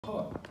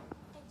hot,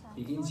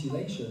 the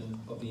insulation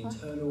of the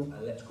internal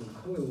electrical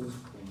coils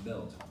will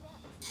melt.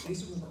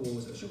 This will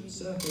cause a short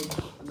circuit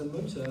and the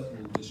motor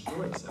will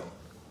destroy itself.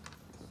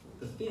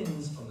 The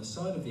fins on the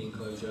side of the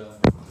enclosure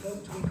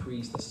help to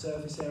increase the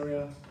surface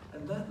area,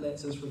 and that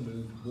lets us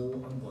remove more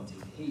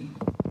unwanted heat.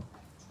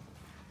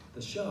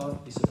 The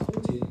shaft is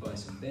supported by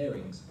some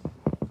bearings,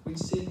 which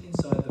sit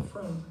inside the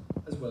front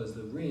as well as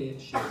the rear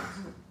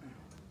shields.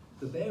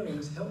 The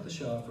bearings help the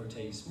shaft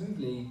rotate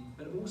smoothly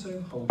and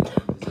also hold it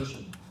in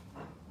position.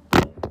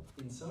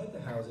 Inside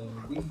the housing,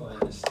 we find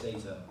the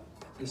stator.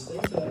 The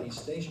stator is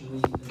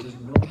stationary and does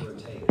not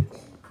rotate.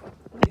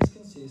 This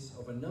consists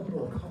of a number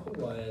of copper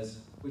wires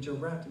which are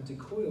wrapped into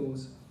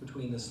coils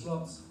between the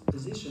slots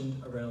positioned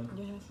around.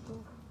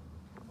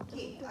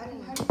 Okay,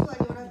 hari tu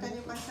ada orang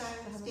tanya pasal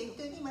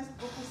stator ni masih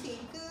berpusing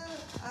ke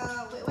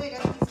where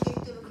does the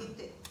stator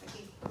located?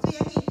 Okay, so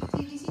yang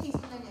ni di sini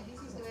sebenarnya,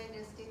 this is where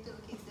the stator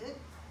located.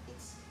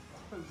 It's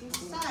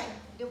inside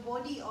the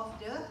body of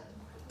the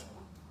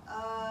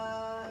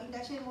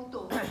induction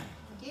motor.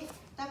 Okay,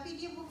 tapi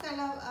dia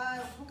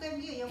bukan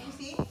dia yang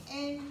pusing,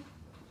 and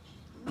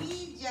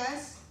we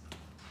just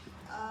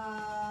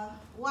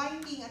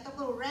winding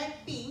ataupun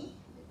wrapping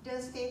the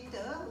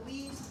stator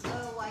with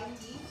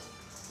winding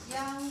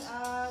yang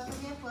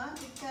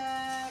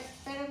dekat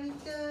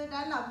parameter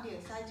dalam dia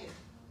saja.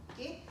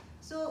 Okay,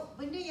 so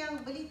benda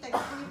yang belitan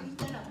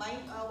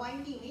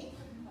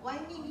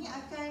winding ni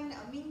akan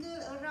mingle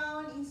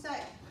around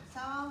inside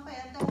sampai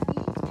atas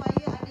ni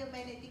supaya ada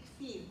magnetic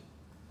field,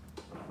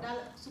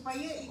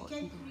 supaya it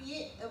can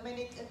create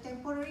a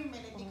temporary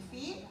magnetic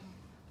field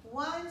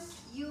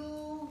once you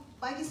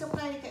bagi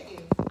supply dekat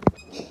dia.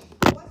 Okay,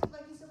 once you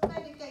bagi supply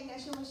dekat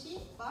induction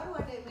machine, baru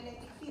ada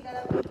magnetic field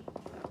dalam ni.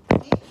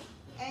 Okay,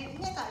 and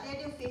ingat tak,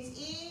 dia ada phase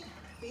A,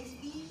 phase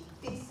B,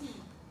 phase C,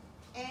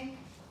 and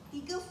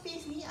 3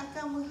 phase ni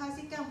akan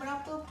menghasilkan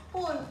berapa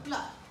pole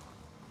pula.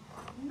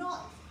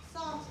 Not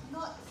south,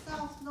 not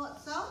south, not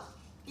south.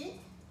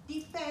 Okay,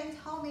 depends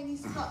how many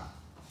slot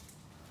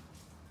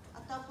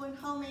ataupun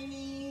how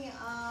many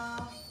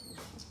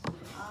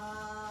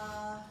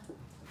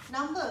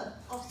number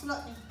of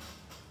slot ni.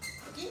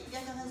 Okay, dia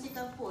akan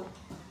hasilkan pole.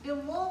 The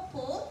more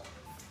pole,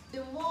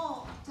 the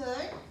more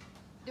turn,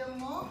 the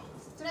more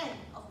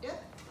strength of the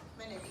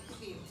magnetic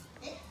field.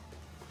 Okay.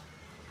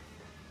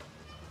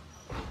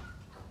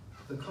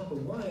 The copper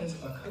wires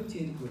are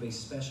coated with a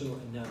special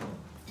enamel,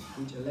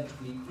 which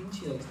electrically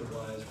insulates the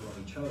wires from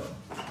each other.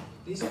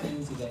 This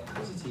means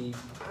electricity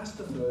has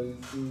to flow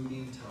through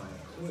the entire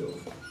coil.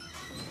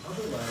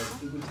 Otherwise,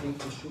 it would take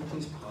the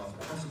shortest path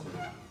possible,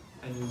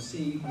 and you'll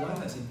see why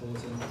that's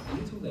important a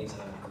little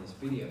later in this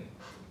video.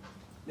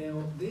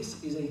 Now,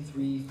 this is a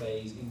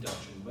 3-phase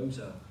induction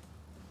motor.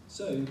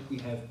 So, we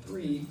have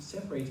 3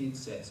 separated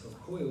sets of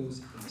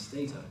coils in the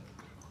stator.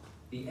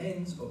 The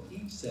ends of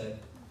each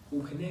set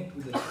will connect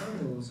with the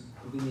terminals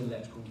within the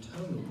electrical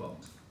terminal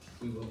box.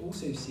 We will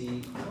also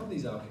see how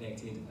these are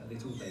connected a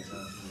little later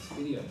in this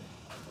video.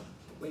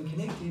 When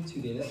connected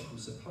to the electrical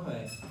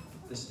supply,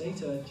 the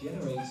stator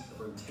generates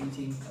a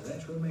rotating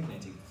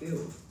electromagnetic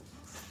field.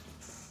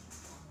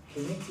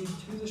 Connected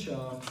to the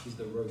shaft is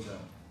the rotor.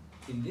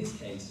 In this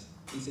case,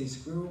 it's a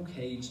squirrel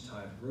cage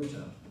type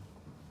rotor.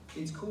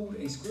 It's called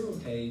a squirrel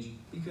cage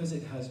because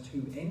it has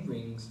 2 end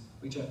rings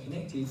which are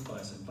connected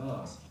by some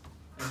bars,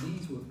 and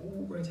these will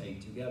all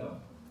rotate together.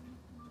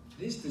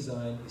 This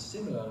design is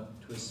similar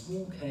to a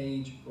small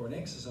cage or an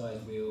exercise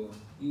wheel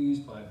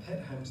used by a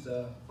pet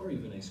hamster or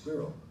even a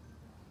squirrel.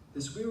 The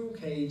squirrel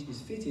cage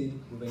is fitted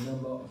with a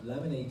number of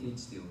laminated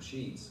steel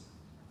sheets.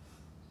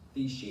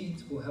 These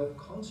sheets will help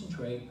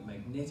concentrate the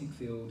magnetic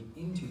field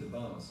into the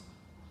bars.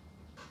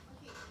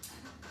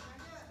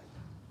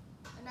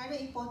 Another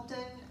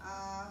important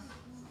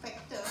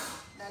factor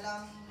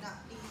dalam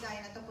nak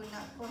design ataupun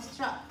nak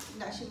construct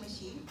induction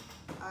machine,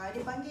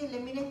 dia panggil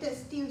laminated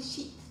steel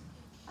sheet,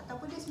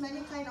 ataupun dia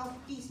sebenarnya kind of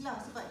piece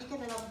lah, sebab dia kan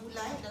dalam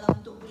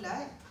bentuk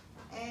bulat,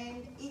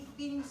 and it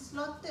been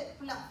slotted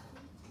pula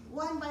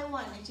one by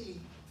one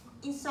actually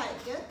inside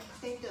the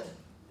stator.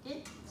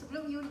 Okay,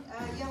 sebelum you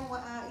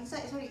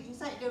inside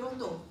the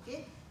rotor.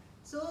 Okay,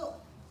 so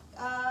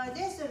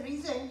there's a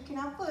reason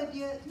kenapa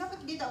dia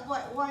tak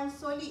buat one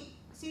solid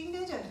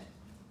cylinder je.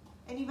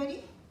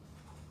 Anybody?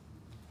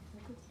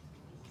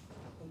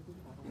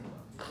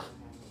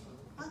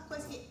 Kuat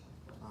sikit.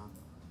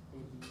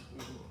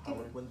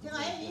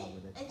 Tengok ni,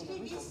 actually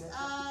this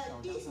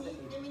ni,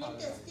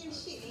 laminated steel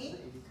sheet ni,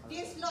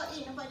 dia slot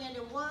in, nampak ni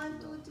ada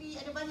 1, 2,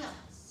 3, ada banyak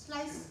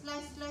slice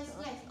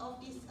of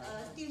this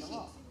steel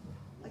sheet.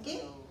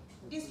 Okay,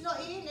 dia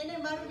slot in and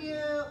then baru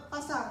dia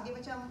pasang, dia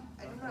macam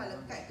I don't know lah,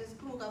 lekat ke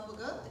screw ke apa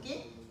ke. Okay,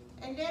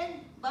 and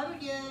then baru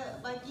dia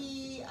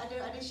bagi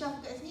ada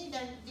shaft kat sini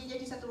dan dia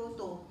jadi satu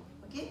rotor.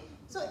 Okay,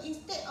 so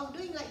instead of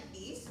doing like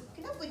this,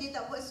 kenapa dia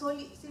tak buat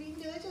solid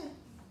cylinder je?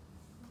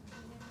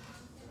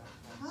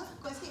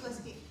 Kuat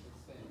sikit.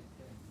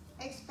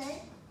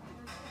 Expect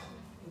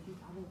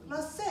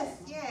losses,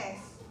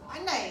 yes.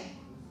 Pandai.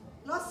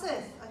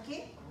 Losses,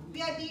 okay.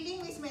 We are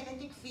dealing with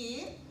magnetic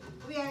field.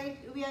 We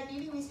are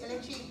dealing with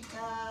electric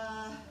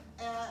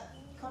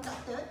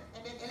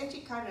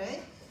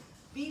current,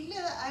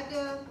 bila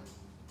ada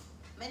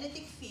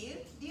magnetic field,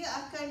 dia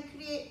akan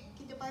create,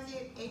 kita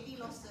panggil eddy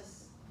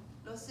losses.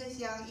 Losses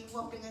yang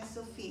involve dengan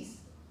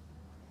surface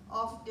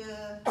of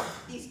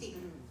this thing.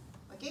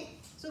 Okay?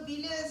 So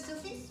bila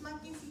surface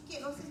semakin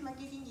sikit, losses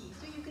makin tinggi.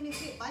 So you kena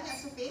create banyak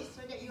surface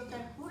so that you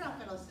akan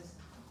kurangkan losses.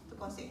 Itu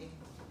konsep dia.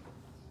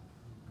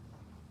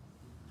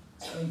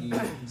 So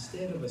use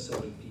instead of a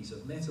solid piece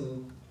of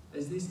metal,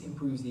 as this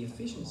improves the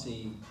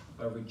efficiency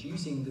by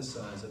reducing the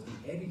size of the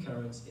eddy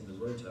currents in the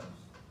rotor.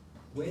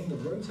 When the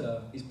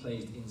rotor is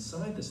placed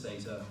inside the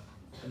stator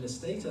and the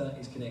stator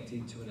is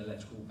connected to an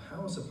electrical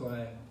power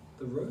supply,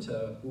 the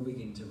rotor will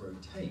begin to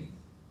rotate.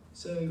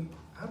 So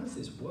how does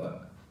this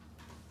work?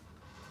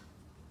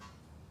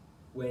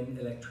 When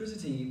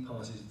electricity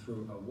passes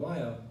through a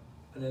wire,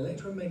 an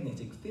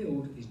electromagnetic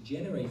field is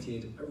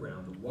generated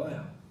around the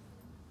wire.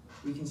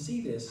 We can see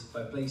this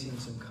by placing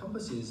some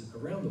compasses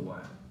around the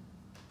wire.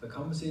 The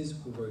compasses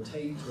will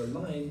rotate to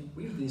align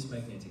with this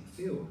magnetic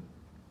field.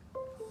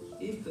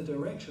 If the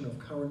direction of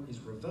current is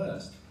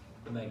reversed,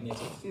 the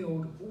magnetic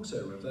field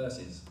also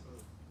reverses,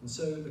 and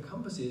so the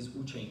compasses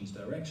will change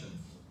direction.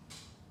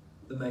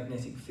 The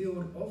magnetic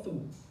field of the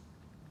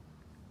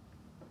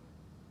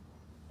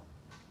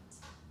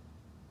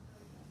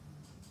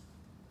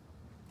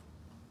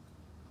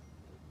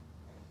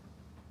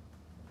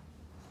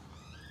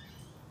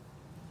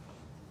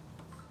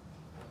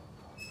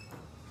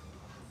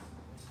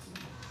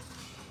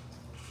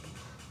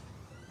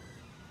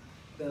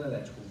then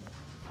electrical.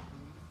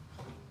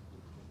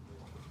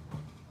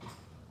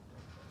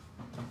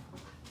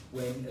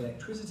 When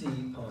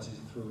electricity passes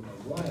through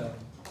a wire,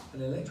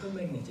 an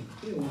electromagnetic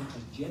field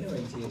is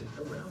generated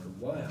around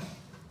the wire.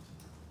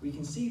 We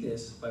can see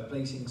this by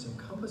placing some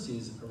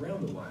compasses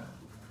around the wire.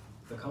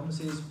 The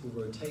compasses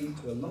will rotate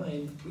to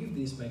align with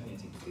this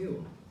magnetic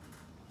field.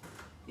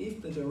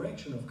 If the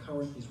direction of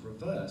current is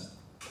reversed,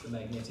 the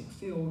magnetic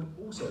field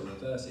also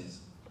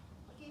reverses.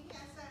 Okay, ini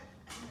asal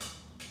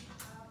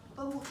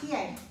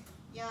pembuktian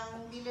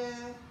yang bila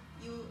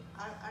you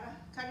arah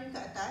current ke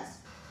atas,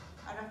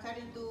 arah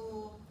current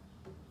tu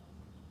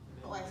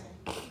clockwise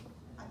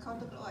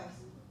counterclockwise.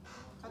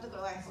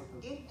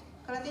 Okay,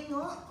 kalau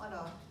tengok,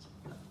 aduh,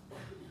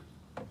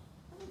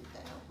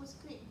 tak nak full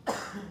screen.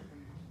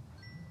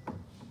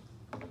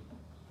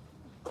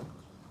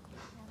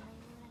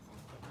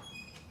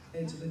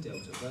 Head to the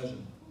delta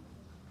version.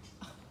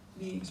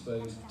 Be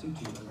exposed to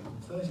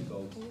 230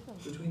 volts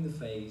between the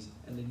phase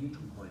and the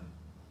neutral point.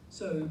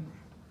 So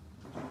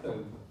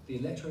the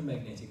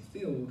electromagnetic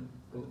field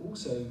will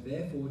also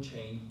therefore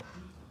change.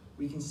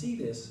 We can see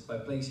this by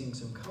placing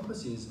some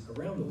compasses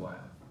around the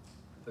wire.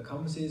 The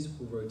compasses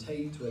will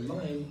rotate to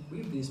align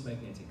with this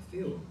magnetic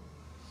field.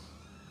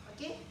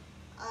 Okay,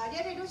 dia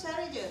ada dua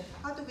cara je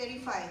how to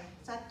verify.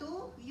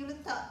 Satu, you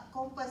letak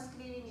kompas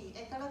clear ni.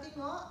 Kalau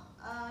tengok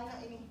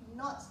ini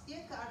knots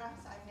dia ke arah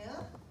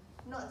sana,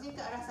 knots dia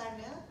ke arah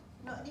sana,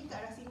 knot ni ke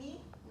arah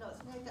sini, knots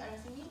ni ke arah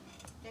sini,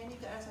 dan ni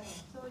ke arah sana.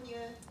 So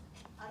dia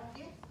arah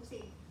dia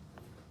pusing.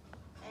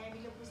 And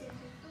bila pusing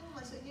tu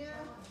maksudnya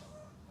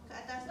ke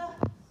atas lah,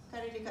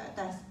 current dia ke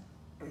atas.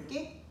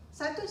 Okay.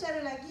 Satu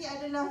cara lagi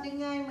adalah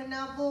dengan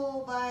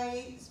menabur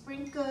by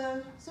sprinkle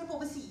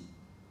seruput besi.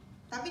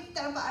 Tapi kita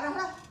tak nampak arah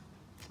lah.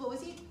 Seruput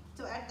besi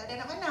so, tak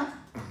ada nak panah.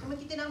 Cuma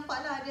kita nampak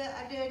lah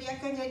ada dia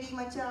akan jadi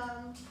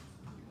macam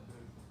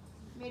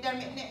medan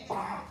magnet.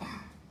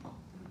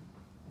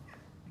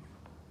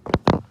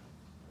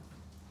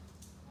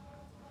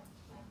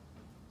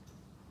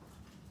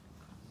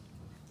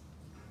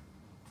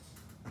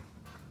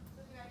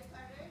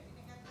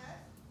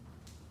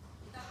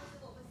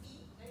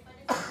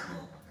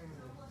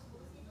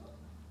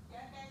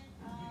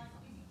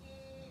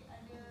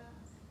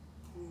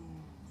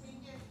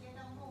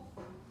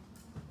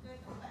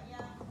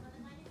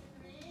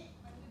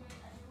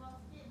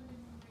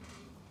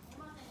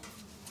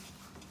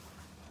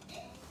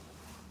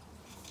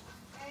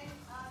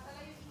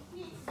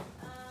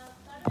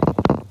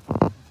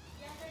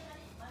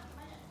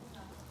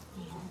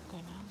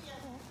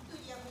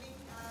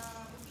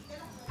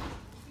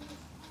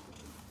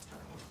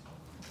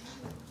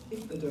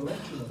 If the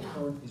direction of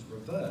current is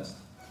reversed,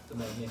 the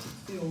magnetic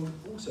field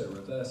also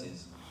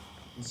reverses,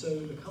 and so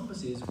the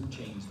compasses will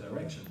change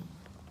direction.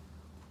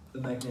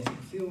 The magnetic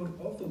field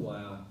of the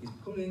wire is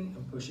pulling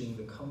and pushing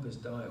the compass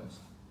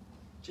dials.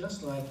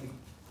 Just like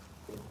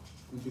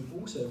we could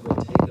also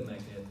rotate the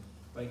magnet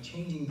by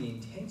changing the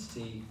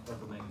intensity of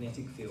the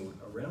magnetic field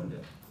around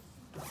it.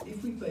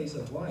 If we place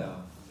a wire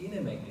in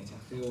a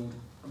magnetic field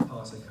and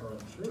pass a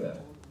current through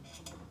it,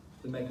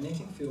 the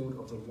magnetic field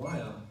of the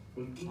wire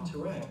will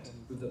interact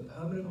with the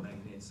permanent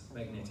magnet's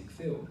magnetic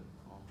field,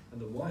 and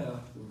the wire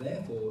will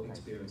therefore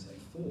experience a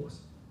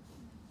force.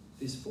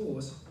 This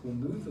force will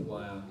move the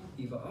wire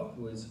either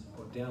upwards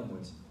or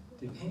downwards,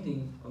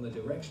 depending on the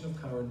direction of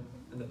current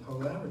and the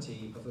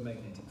polarity of the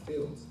magnetic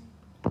fields.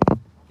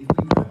 If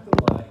we wrap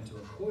the wire into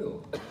a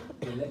coil,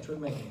 the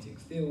electromagnetic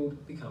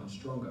field becomes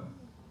stronger.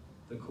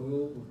 The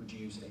coil will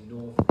produce a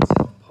north and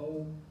south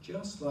pole,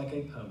 just like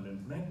a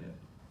permanent magnet.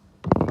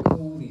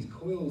 call these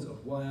coils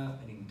of wire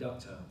an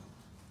inductor.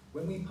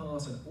 When we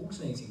pass an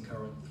alternating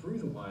current through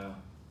the wire,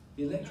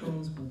 the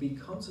electrons will be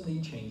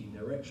constantly changing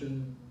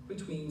direction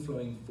between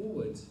flowing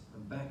forwards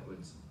and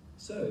backwards.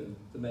 So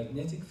the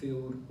magnetic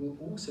field will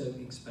also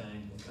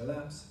expand and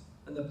collapse,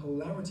 and the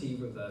polarity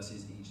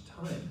reverses each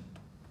time.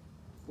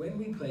 When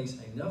we place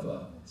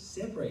another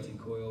separated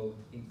coil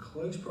in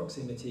close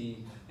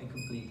proximity and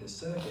complete the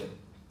circuit,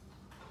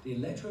 the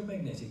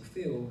electromagnetic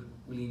field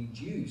will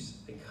induce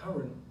a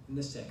current in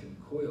the second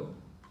coil.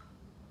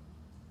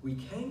 We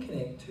can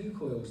connect two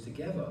coils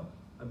together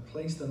and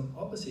place them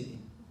opposite.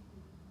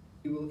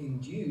 We will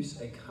induce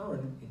a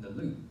current in the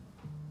loop.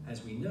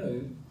 As we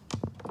know,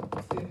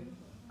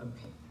 and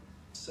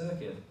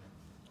circuit,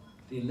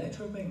 the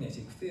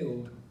electromagnetic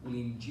field will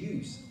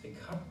induce a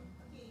current.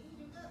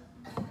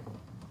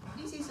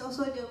 This is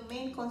also the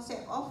main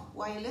concept of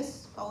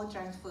wireless power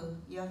transfer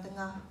yang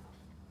tengah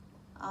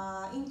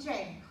in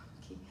trend.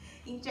 Okay.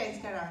 In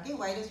trend sekarang, okay,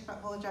 wireless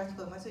power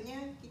transfer.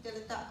 Maksudnya kita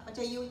letak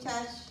macam you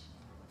charge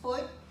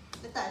phone,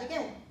 letak je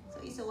kan.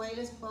 So it's a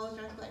wireless power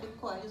transfer, ada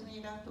coil je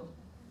sebenarnya dalam tu.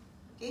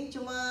 Okay,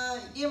 cuma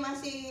dia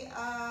masih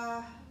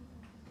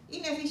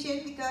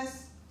inefficient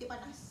because dia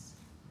panas.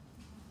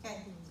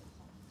 Kan?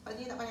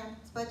 Sepatutnya tak panas.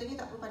 Sepatutnya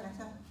tak perlu panas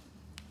lah.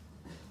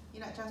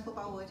 Dia nak transfer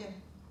power je.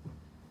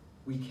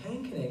 We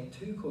can connect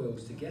two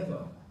coils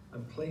together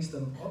and place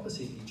them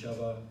opposite each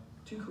other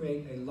to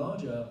create a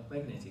larger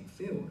magnetic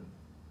field.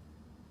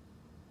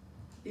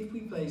 If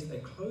we placed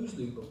a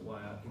closed loop of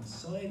wire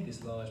inside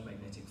this large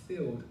magnetic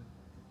field,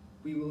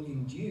 we will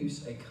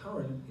induce a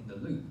current in the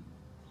loop.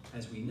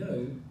 As we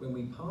know, when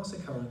we pass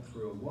a current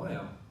through a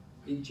wire,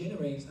 it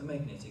generates a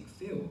magnetic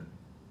field.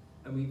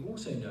 And we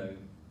also know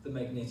the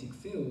magnetic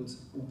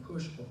fields will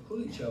push or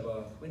pull each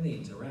other when they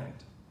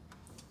interact.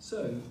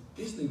 So,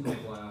 this loop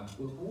of wire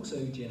will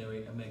also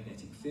generate a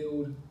magnetic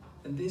field,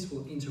 and this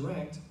will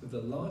interact with the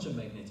larger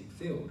magnetic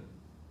field.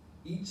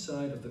 Each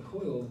side of the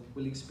coil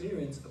will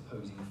experience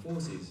opposing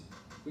forces,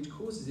 which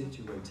causes it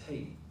to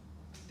rotate.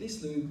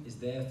 This loop is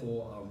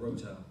therefore our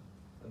rotor,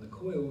 and the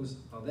coils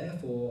are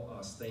therefore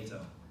our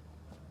stator.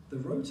 The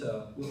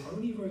rotor will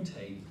only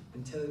rotate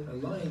until it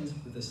aligns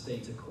with the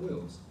stator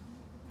coils.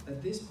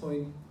 At this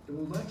point, it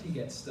will likely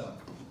get stuck,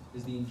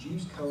 as the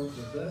induced current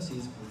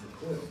reverses with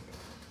the coil.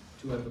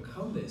 To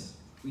overcome this,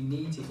 we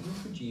need to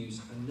introduce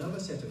another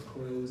set of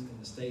coils in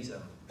the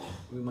stator.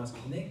 We must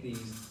connect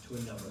these to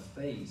another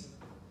phase.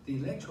 The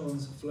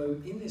electrons flow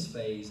in this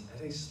phase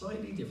at a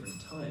slightly different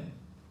time.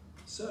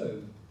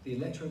 So, the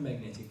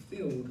electromagnetic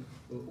field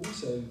will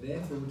also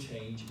therefore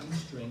change in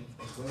strength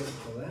as well as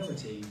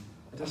polarity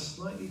at a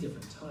slightly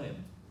different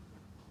time.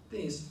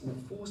 This will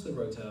force the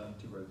rotor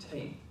to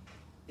rotate.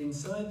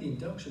 Inside the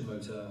induction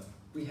motor,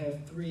 we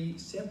have three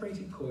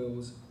separated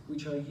coils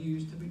which are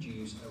used to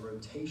produce a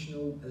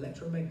rotational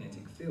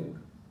electromagnetic field.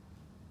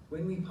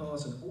 When we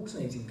pass an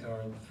alternating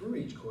current through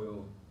each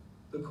coil,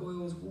 the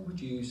coils will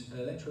produce an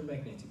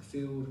electromagnetic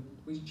field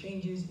which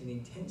changes in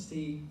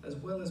intensity as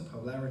well as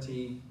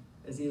polarity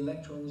as the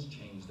electrons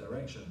change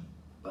direction.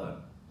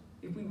 But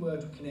if we were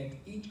to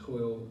connect each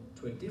coil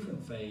to a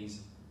different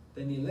phase,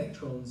 then the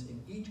electrons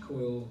in each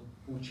coil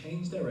will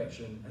change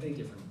direction at a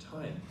different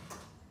time.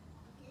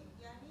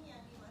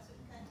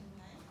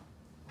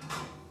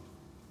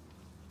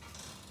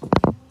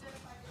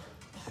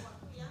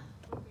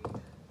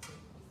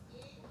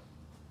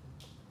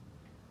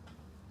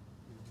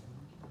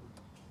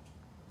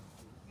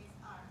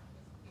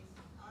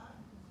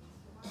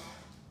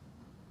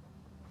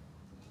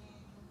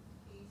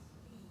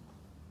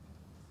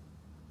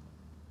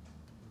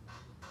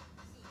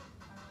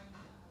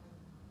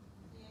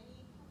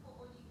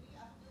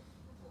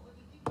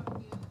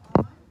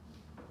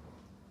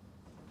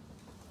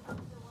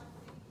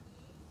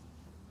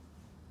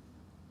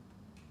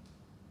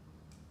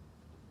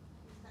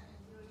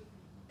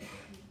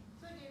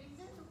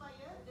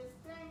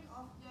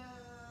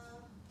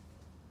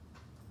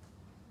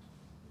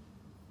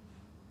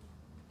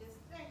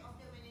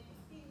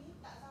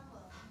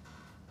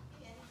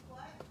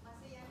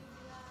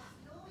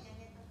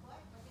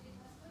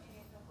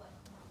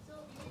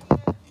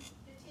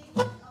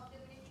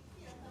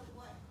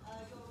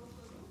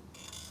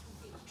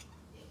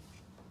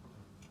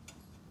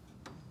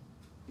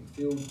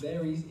 Field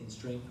varies in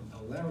strength and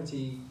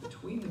polarity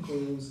between the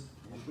coils,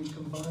 which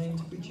combine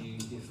to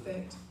produce the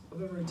effect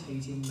of a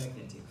rotating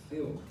magnetic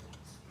field.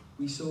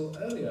 We saw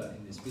earlier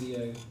in this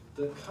video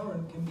that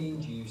current can be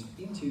induced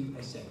into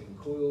a second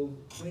coil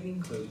when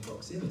in close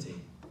proximity.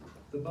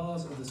 The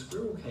bars of the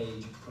squirrel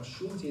cage are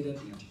shorted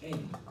at each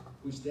end,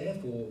 which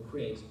therefore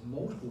creates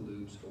multiple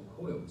loops or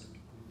coils.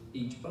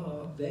 Each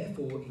bar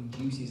therefore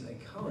induces a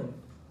current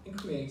and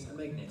creates a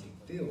magnetic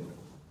field.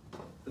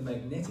 The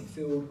magnetic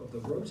field of the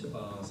rotor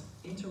bars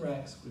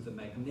interacts with the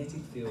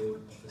magnetic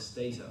field of the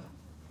stator.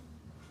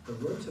 The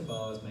rotor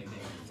bar's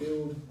magnetic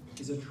field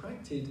is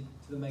attracted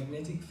to the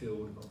magnetic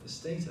field of the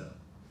stator.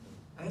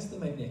 As the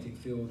magnetic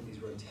field is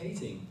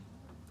rotating,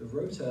 the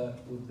rotor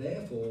will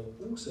therefore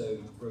also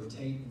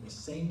rotate in the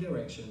same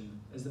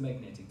direction as the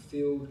magnetic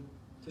field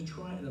to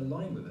try and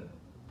align with it.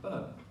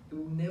 but it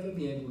will never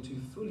be able to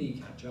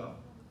fully catch up.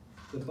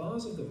 The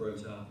bars of the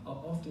rotor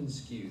are often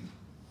skewed.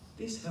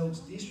 This helps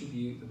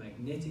distribute the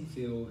magnetic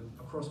field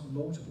across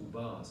multiple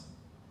bars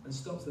and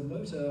stops the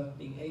motor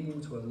being able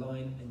to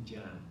align and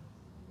jam.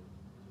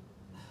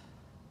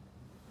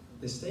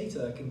 The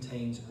stator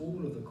contains all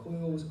of the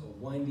coils or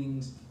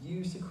windings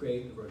used to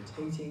create the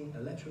rotating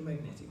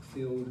electromagnetic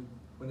field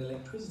when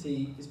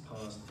electricity is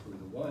passed through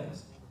the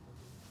wires.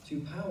 To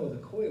power the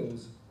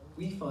coils,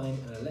 we find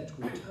an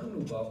electrical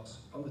terminal box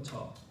on the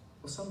top,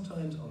 or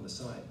sometimes on the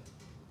side.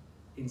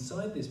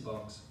 Inside this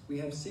box, we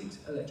have 6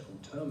 electrical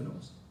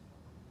terminals.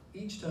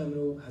 Each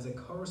terminal has a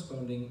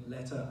corresponding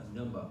letter and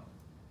number.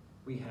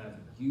 We have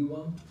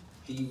U1,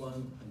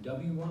 D1 and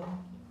W1,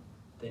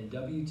 then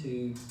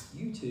W2,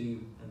 U2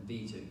 and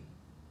V2.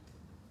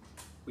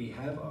 We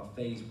have our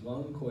phase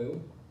 1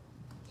 coil.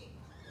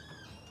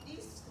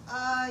 This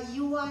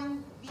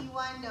U1,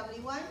 V1,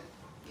 W1,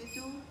 U2,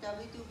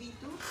 W2,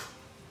 V2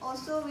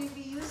 also will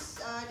be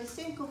used the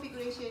same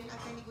configuration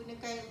akan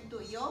digunakan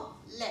untuk your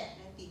lab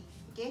nanti.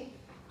 Okay.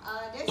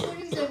 There's a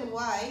reason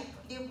why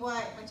dia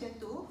buat macam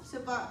tu,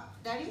 sebab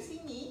dari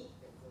sini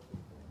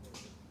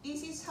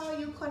this is how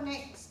you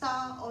connect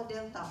star or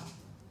delta.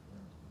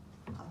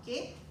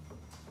 Okay.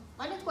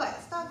 Mana kuat?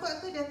 Star kuat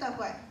ke delta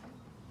kuat?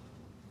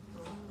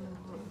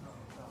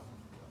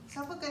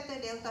 Siapa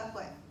kata delta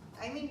kuat?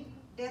 I mean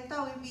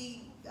delta will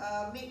be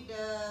make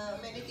the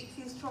magnetic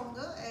field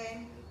stronger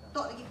and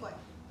torque lagi kuat.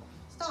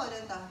 Star or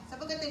delta?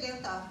 Siapa kata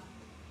delta?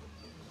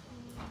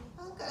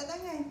 Angkatlah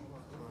tangan.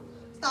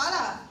 Star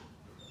lah.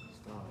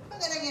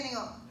 Angkat tangan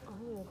tengok.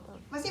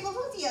 Masih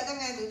berfungsi tak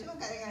tangan tu? Cuba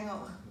angkat tangan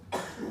tengok.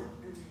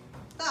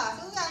 Star,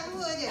 seorang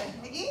dua je.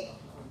 Lagi?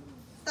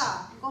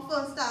 Star.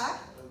 Confirm star.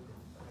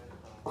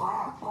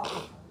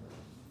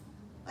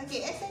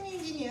 Okay, as an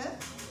engineer,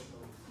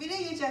 bila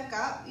you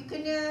cakap, you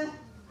kena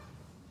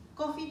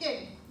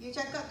confident. You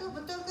cakap tu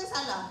betul ke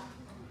salah?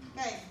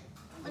 Kan?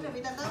 Mana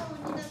dia tak tahu?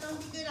 Dia dah tahu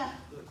 3 dah.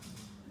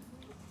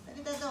 Tadi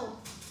tak tahu.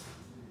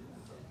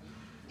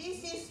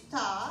 This is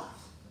star.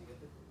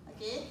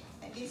 Okay,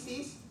 and this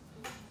is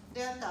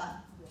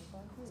delta.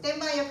 Stand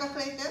by your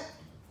calculator.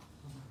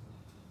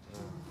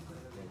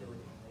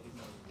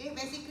 Okay,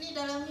 basically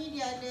dalam ni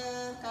dia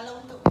ada,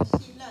 kalau untuk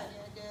mesin lah,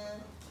 dia ada,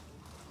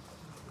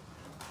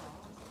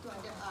 tu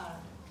ada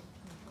R,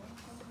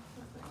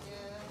 ada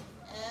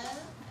L,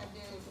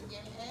 ada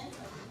EMF,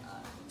 ada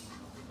R.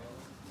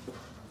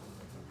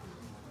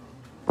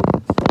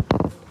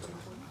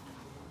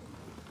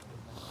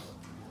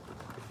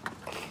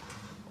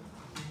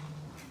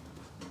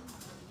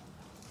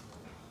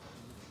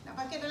 Nak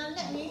pakai dalam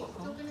lab ni,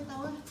 kau kena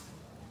tahu lah.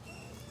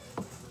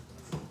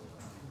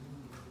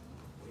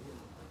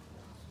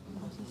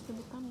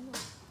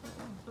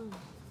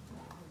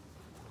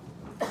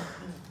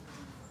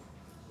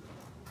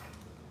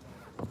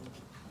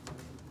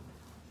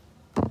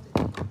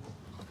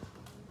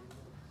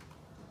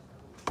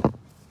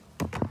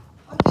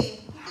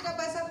 Okey, kita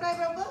dapat supply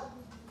berapa?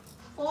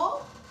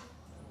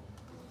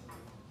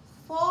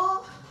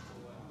 415.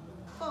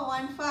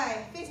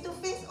 Face to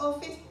face or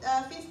face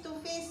to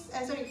face,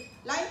 sorry,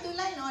 line to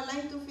line or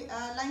line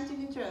to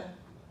neutral?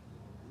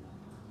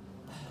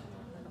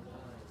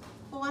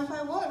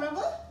 415 volt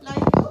berapa?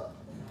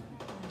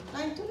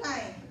 Line to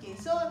line. Okay,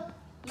 so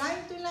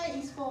line to line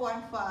is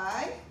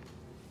 415.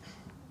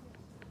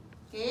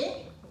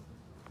 Okay,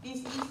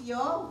 this is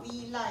your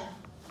V line.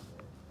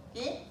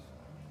 Okay,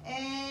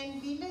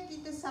 and bila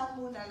kita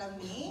sambung dalam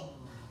ni,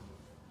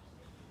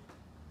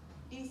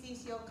 this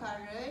is your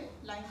current,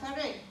 line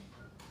current.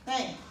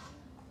 Kan?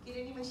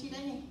 Kira ni mesin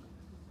dah ni.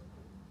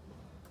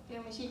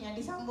 Kira mesin yang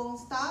disambung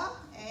star,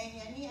 and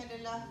yang ni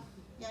adalah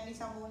yang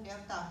disambung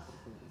delta.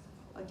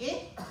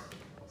 Okay,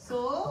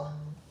 so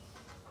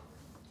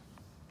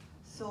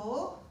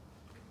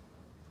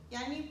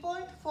yang ni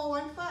pun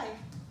 415.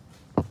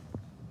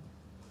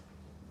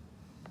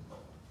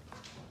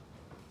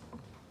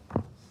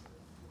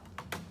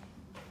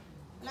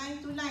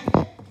 Line to line,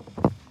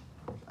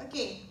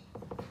 okay.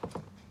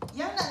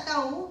 Yang nak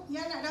tahu,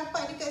 yang nak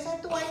dapat dekat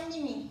satu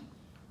winding ni,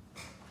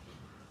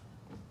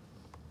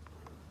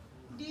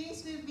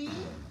 this will be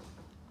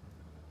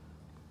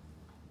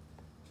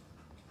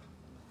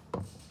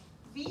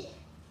V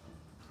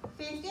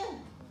phase dia,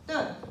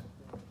 betul?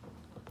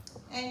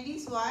 And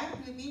this one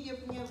will be dia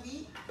punya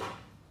V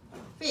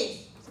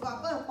phase.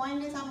 Sebab apa?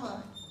 Point dia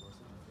sama.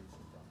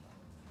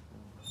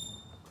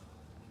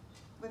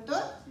 Betul?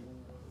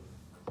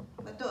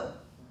 Betul?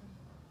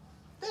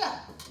 Betul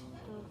tak?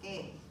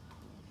 Okay.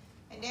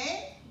 And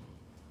then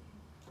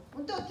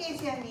untuk case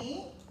yang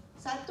ni,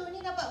 satu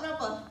ni dapat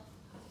berapa?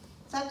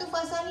 Satu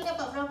fasa ni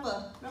dapat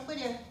berapa? Berapa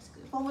dia?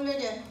 Formula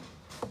dia.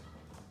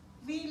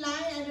 V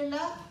line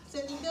adalah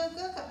setiga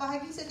ke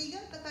bahagi setiga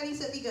ke kali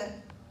setiga?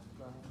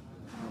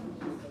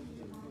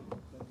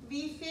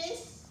 V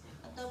phase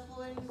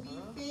ataupun V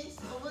phase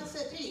over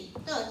set 3.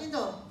 Betul macam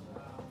tu?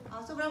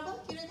 So berapa?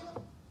 Kira tengok.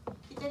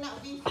 Kita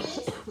nak V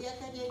phase, dia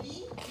akan jadi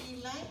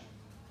V line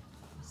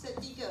set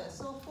 3.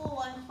 So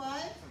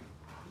 415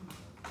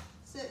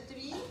 set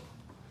 3.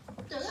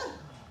 Betul ke?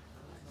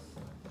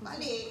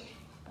 balik.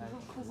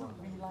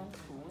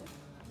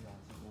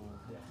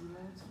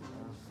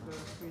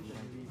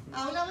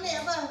 Ulang balik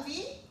apa? V?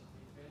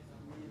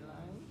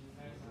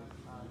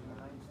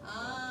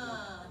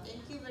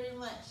 Thank you very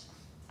much.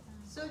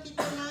 So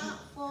kita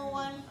nak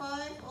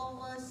 415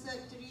 over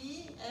cert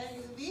 3 and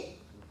it will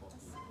be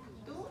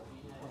 2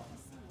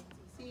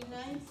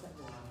 C9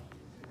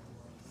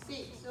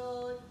 6.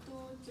 So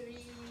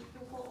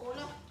 240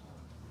 lah.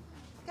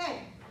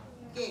 Kan?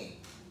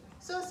 Okay.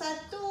 So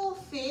satu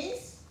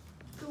phase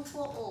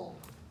 240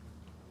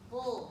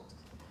 volt.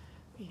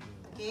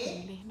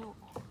 Okay.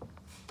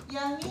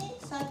 Yang ni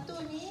satu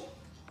ni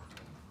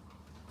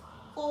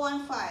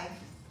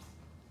 415.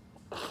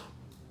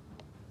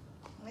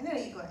 Mana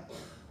lagi kuat?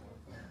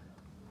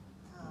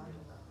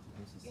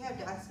 You have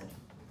the answer.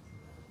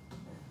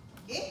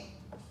 Okay?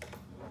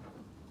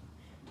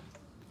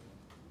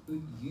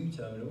 U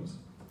terminals,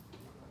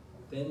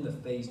 then the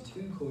phase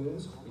 2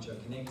 coils, which are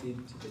connected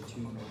to the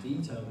two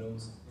D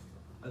terminals,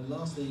 and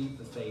lastly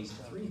the phase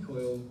 3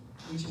 coil,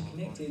 which is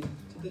connected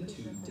to the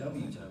two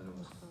W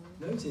terminals.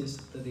 Notice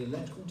that the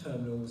electrical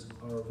terminals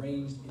are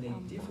arranged in a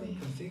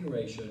different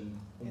configuration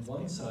from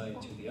one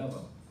side to the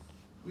other.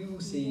 We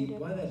will see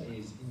why that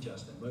is in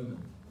just a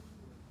moment.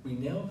 We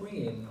now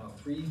bring in our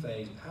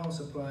 3-phase power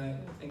supply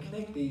and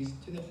connect these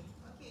to the...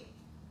 Okay.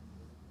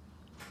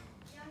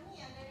 Yang ni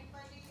yang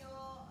daripada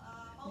your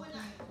power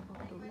line.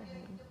 Daripada kita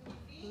punya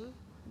grid.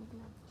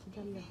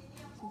 Phase ni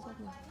yang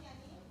 415 ni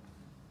yang ni.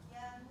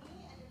 Yang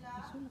ni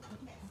adalah kat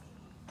sini.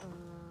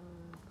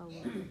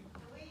 Okay.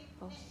 The way you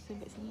connect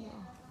kat sini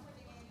sama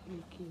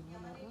dengan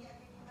yang mana dia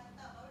akan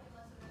dihantar baru dia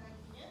masuk dalam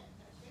punya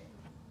junction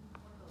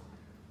motor.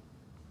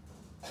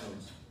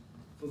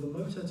 For the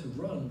motor to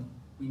run,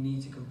 we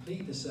need to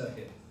complete the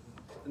circuit,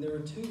 and there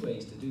are two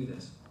ways to do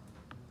this.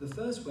 The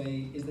first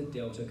way is the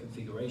delta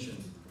configuration.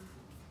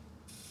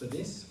 For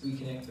this, we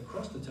connect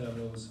across the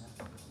terminals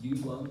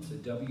U1 to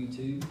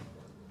W2,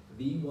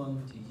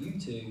 V1 to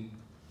U2,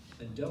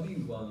 and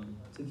W1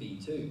 to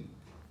V2.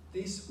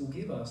 This will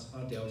give us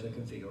our delta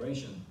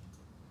configuration.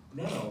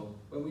 Now,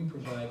 when we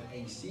provide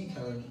AC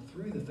current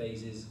through the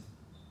phases,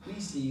 we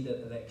see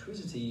that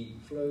electricity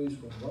flows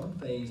from one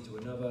phase to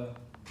another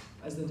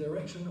as the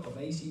direction of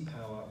AC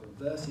power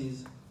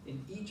reverses in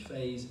each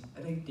phase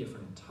at a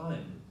different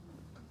time.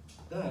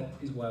 That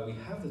is why we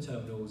have the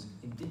terminals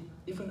in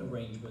different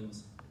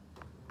arrangements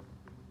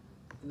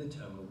in the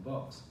terminal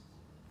box.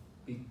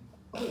 The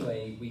other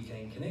way we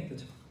can connect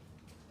the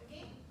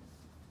okay.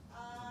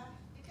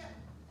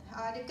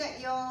 Dekat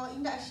your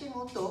induction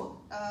motor,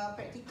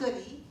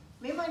 practically,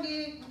 memang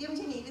dia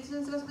macam ni, dia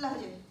sebelah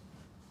je.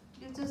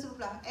 Dia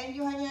sebelah. And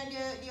you hanya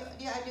dia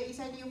ada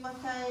either you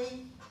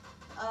pakai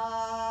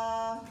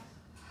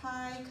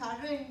high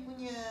current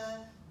punya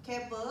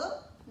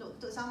kabel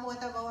untuk sambung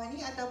atas bawah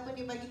ni, ataupun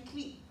dia bagi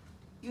clip.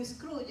 You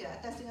screw je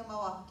atas dengan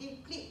bawah. Okay,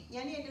 clip.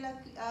 Yang ni adalah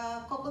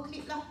copper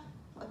clip lah.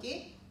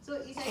 Okay.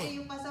 So it's either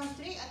you pasang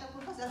straight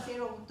ataupun pasang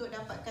zero untuk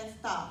dapatkan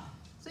star.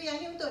 So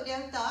yang ni untuk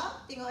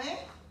delta. Tengok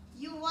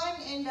U1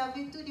 and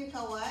W2 dia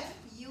kawan.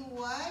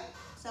 U1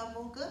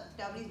 sambung ke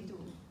W2.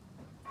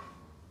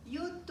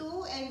 U2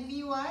 and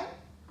V1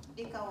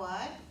 dia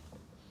kawan.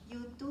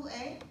 U2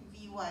 and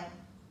V1.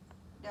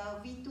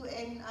 V2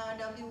 and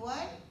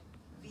W1,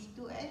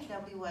 V2 and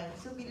W1.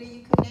 So bila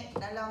you connect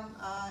dalam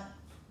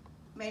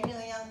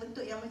manner yang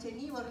bentuk yang macam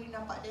ni, baru you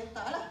nampak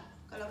delta lah.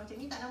 Kalau macam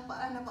ni tak nampak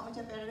lah, nampak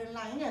macam parallel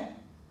line je.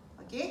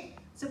 Okay.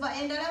 Sebab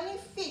yang dalam ni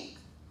fix.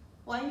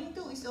 Winding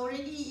tu is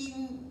already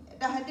in,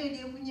 dah ada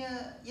dia punya,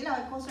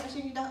 yelah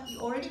construction you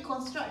already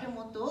construct the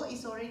motor,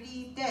 is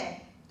already there.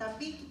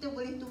 Tapi kita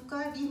boleh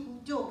tukar di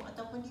hujung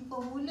ataupun di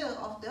pemula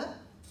of the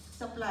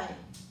supply.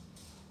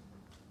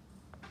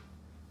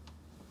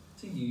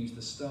 to use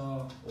the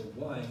star or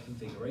Y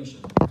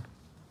configuration.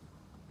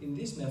 In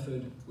this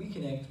method, we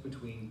connect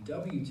between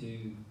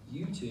W2,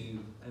 U2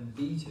 and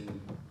V2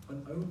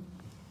 on O.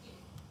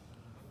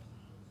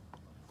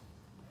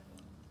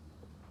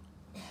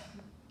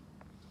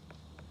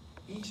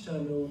 Each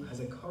terminal has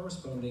a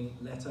corresponding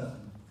letter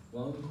and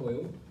one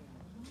coil,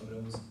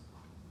 terminals,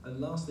 and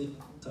lastly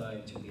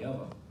tied to the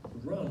other.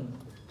 Run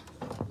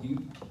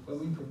when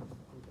we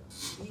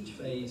each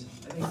phase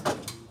at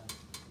a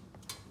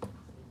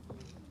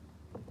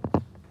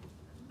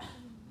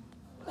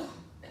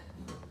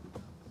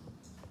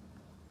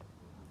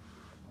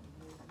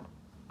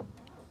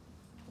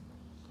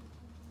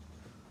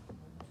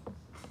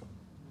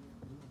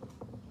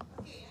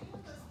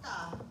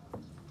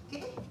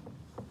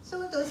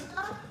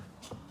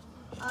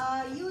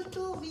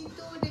U2, V2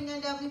 dengan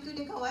W2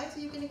 dia kawan, so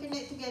you kena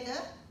connect together.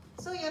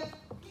 So yang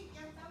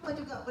sama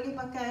juga boleh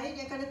pakai,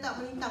 dia akan letak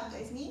melintang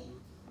kat sini.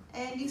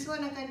 And this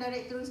one akan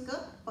direct terus ke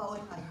power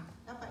line.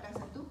 Dapat dah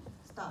satu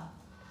star.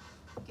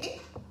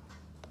 Okay?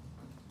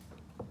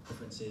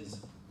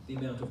 Differences. The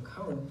amount of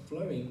current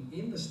flowing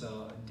in the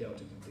star and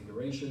delta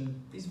configuration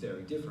is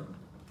very different.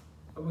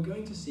 And we're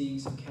going to see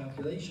some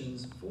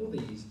calculations for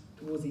these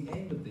towards the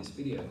end of this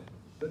video.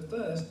 But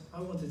first, I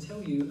want to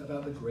tell you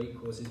about the Great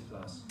Courses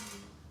Plus.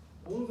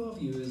 all of our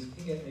viewers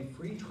can get a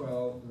free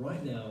trial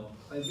right now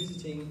by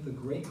visiting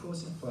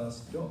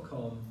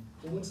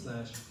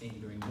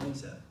thegreatcoursesplus.com/enduring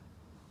mindset.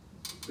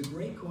 The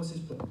Great Courses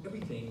Plus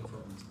everything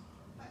from,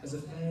 as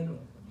a fan of,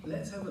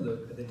 let's have a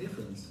look at the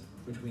difference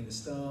between the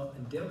star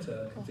and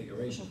delta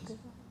configurations.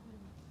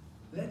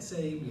 Let's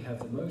say we have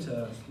the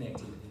motor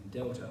connected in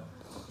delta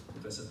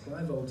with a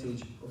supply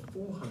voltage of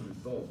 400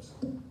 volts.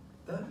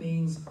 That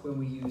means when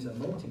we use a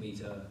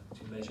multimeter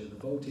to measure the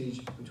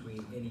voltage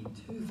between any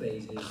two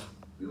phases,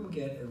 we will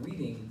get a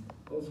reading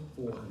of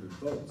 400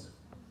 volts.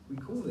 We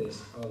call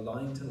this our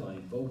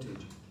line-to-line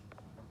voltage.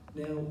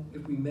 Now,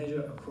 if we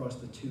measure across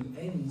the two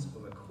ends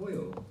of a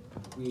coil,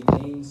 we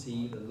again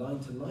see the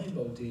line-to-line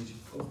voltage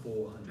of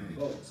 400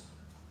 volts.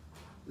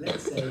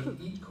 Let's say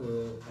each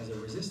coil has a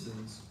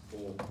resistance,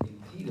 or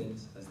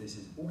impedance, as this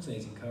is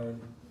alternating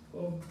current,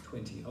 of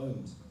 20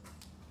 ohms.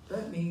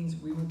 That means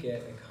we will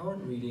get a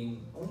current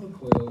reading on the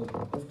coil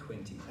of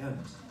 20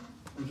 amps.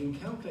 We can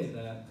calculate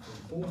that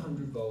from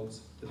 400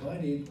 volts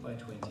divided by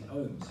 20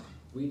 ohms,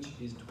 which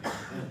is 20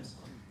 amps.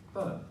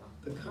 But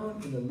the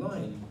current in the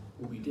line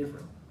will be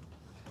different.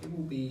 It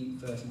will be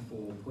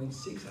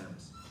 34.6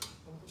 amps.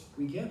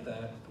 We get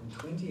that from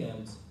 20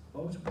 amps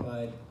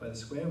multiplied by the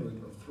square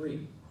root of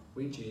 3,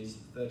 which is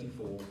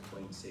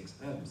 34.6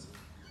 amps.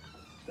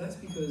 That's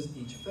because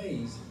each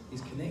phase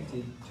is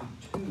connected to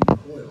two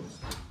coils.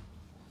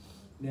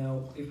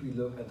 Now, if we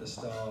look at the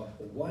star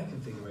or Y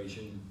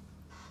configuration,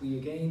 we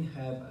again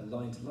have a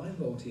line-to-line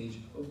voltage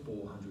of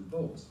 400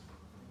 volts.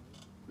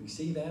 We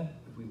see that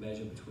if we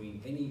measure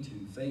between any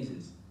two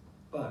phases.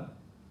 But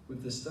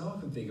with the star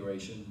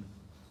configuration,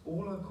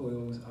 all our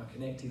coils are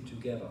connected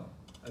together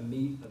and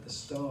meet at the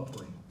star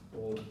point,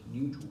 or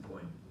neutral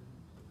point.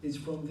 It's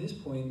from this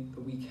point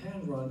that we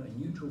can run a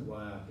neutral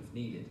wire if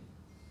needed.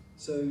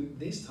 So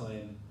this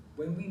time,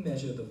 when we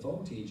measure the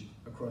voltage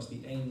across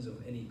the ends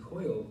of any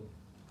coil,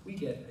 we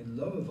get a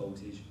lower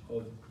voltage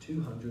of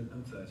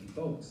 230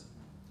 volts.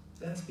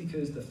 That's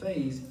because the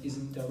phase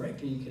isn't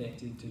directly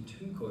connected to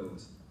two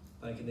coils,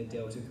 like in the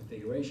delta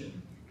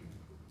configuration.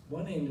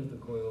 One end of the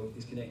coil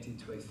is connected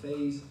to a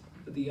phase,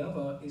 but the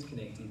other is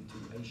connected to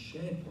a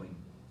shared point.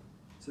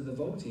 So the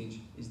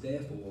voltage is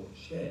therefore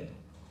shared.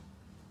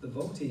 The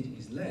voltage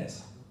is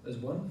less, as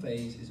one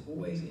phase is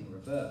always in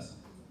reverse.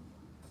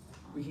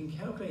 We can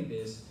calculate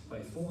this by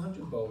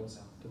 400 volts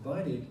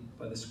divided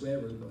by the square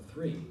root of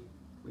 3,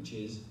 which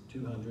is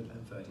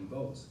 230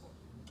 volts.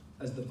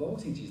 As the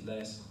voltage is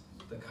less,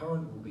 the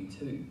current will be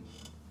 2.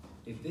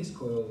 If this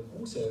coil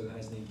also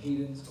has an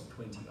impedance of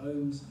 20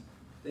 ohms,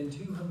 then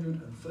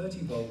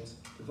 230 volts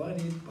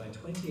divided by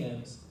 20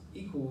 amps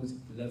equals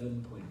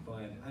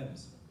 11.5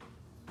 amps.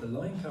 The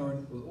line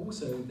current will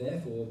also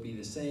therefore be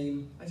the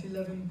same at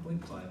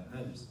 11.5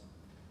 amps.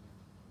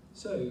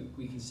 So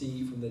we can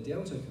see from the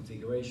delta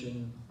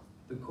configuration,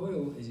 the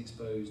coil is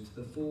exposed to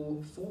the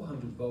full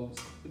 400 volts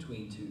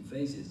between two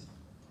phases,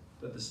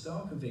 but the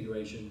star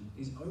configuration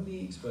is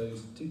only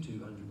exposed to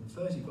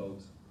 230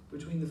 volts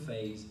between the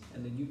phase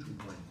and the neutral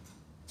point.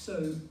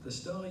 So the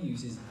star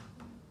uses...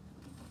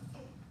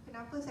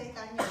 Kenapa saya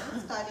tanya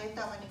star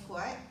delta mana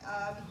kuat?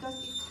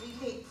 Because it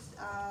relates.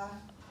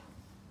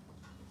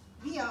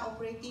 We are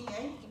operating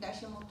an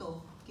induction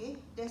motor. Okay,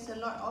 there's a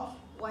lot of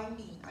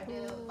winding.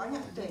 Ada banyak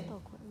turn.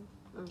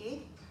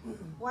 Okay,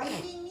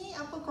 winding ni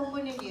apa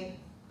komponen dia?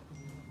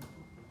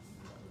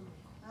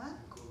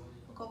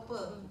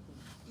 Copper.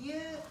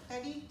 Dia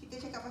tadi kita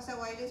cakap pasal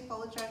wireless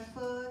power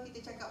transfer,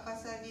 kita cakap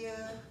pasal dia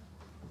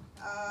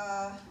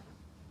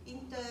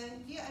intern.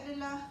 Dia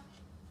adalah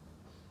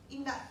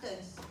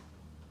inductance.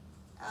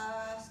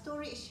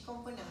 Storage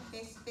component,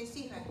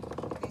 passive kan?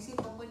 Passive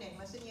component,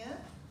 maksudnya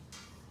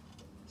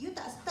you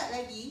tak start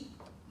lagi,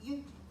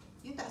 you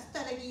tak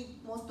start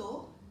lagi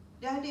motor,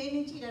 dah ada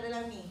energy dah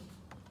dalam ni.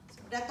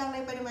 Datang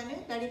daripada mana?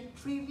 Dari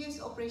previous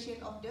operation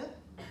of the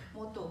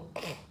motor.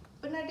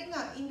 Pernah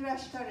dengar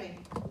inrush current?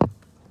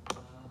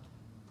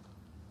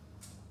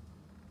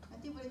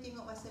 Nanti boleh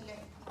tengok masa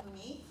lab minggu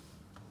ni.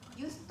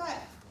 You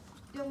start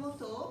the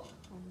motor,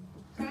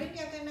 current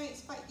dia akan naik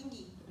spike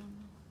tinggi.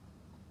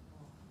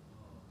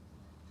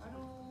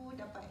 Baru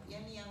dapat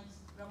yang ni, yang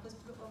berapa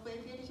ampere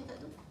dia cakap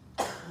tu?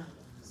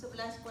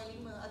 11.5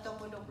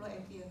 ataupun 20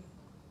 ampere.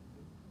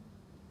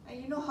 And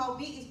you know how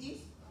big is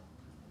this?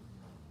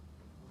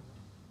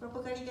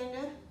 Berapa kali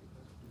ganda?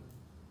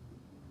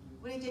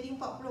 Boleh jadi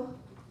 40.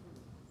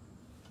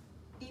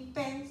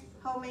 Depends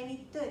how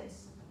many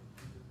turns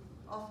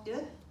of the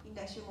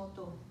induction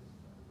motor.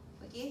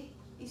 Okay,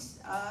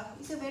 it's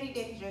a very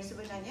dangerous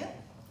sebenarnya.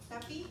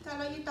 Tapi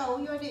kalau you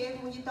tahu, you ada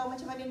ilmu, you tahu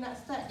macam mana nak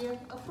start dia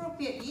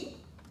appropriately,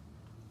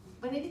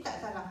 benda ni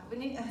tak salah.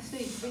 Benda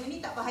ni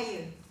tak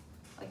bahaya.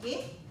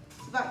 Okay,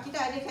 sebab kita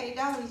ada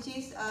kaedah which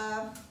is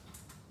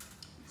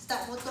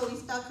start motor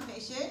with star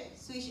connection,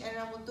 switch and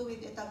run motor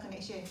with delta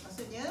connection.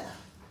 Maksudnya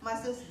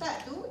masa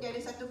start tu dia ada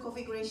satu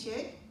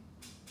configuration,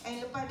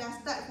 and lepas dah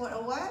start for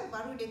a while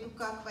baru dia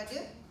tukar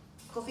kepada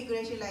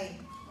configuration lain.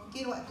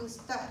 Mungkin waktu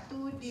start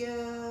tu dia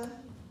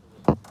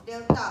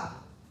delta,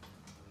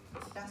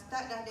 Dah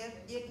start dah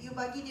you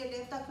bagi dia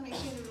data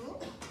connection dulu,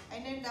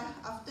 and then dah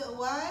after a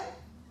while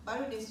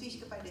baru dia switch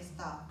kepada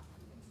star.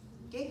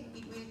 Okay,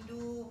 it will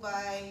do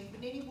by,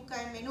 benda ni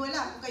bukan manual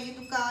lah, bukan you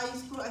tukar, you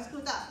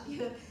screw tak.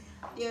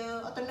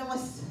 Dia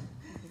autonomous.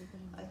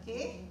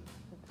 Okay.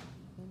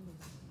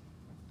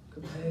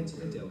 Compared to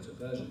the Delta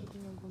version.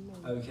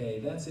 Okay,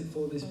 that's it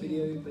for this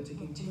video, but to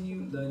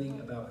continue learning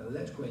about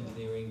electrical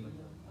engineering,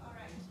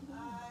 Alright,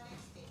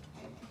 let's take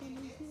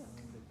attendance.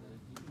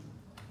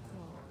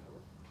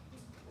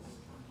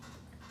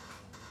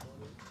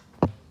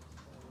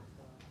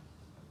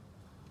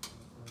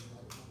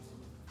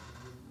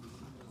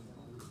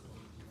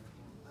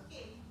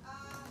 Okay,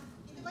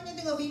 kita banyak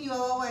tengok video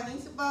awal ni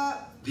sebab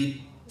ini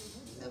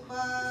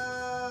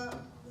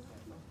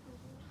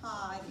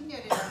dia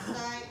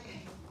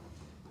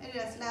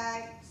ada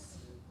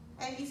slides,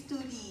 and it's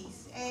 2D,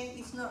 and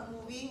it's not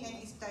moving, and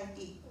it's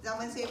static.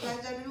 Zaman saya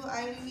belajar dulu,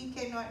 I really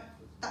cannot,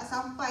 tak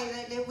sampai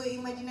level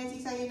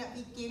imaginasi saya nak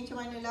fikir macam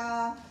mana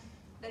lah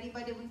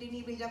daripada benda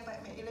ni boleh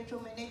dapat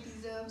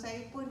electromagnetism.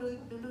 Saya pun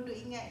dulu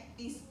ingat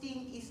this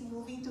thing is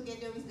moving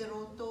together with the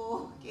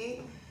rotor.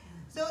 Okay,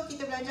 so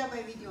kita belajar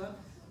by video,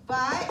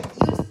 but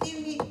you still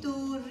need to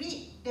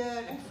read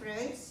the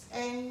reference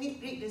and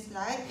read the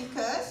slide,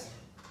 because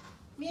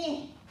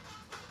ni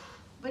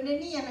benda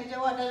ni yang nak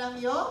jawab dalam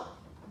your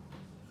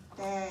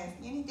test.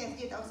 Yang ni test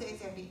je, tak usah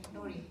exam ni,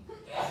 no worry.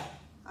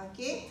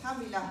 Okay,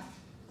 alhamdulillah.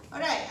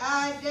 Alright,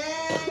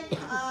 then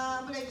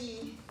apa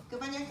lagi?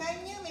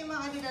 Kebanyakannya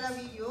memang ada dalam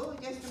video,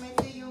 just to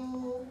matter you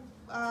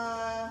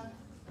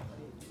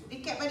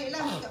recap balik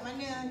lah dekat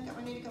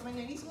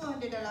mana ni semua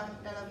ada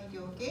dalam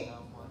video. Okay.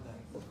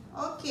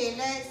 Okay,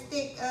 let's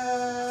take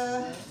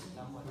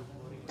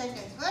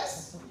attendance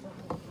first.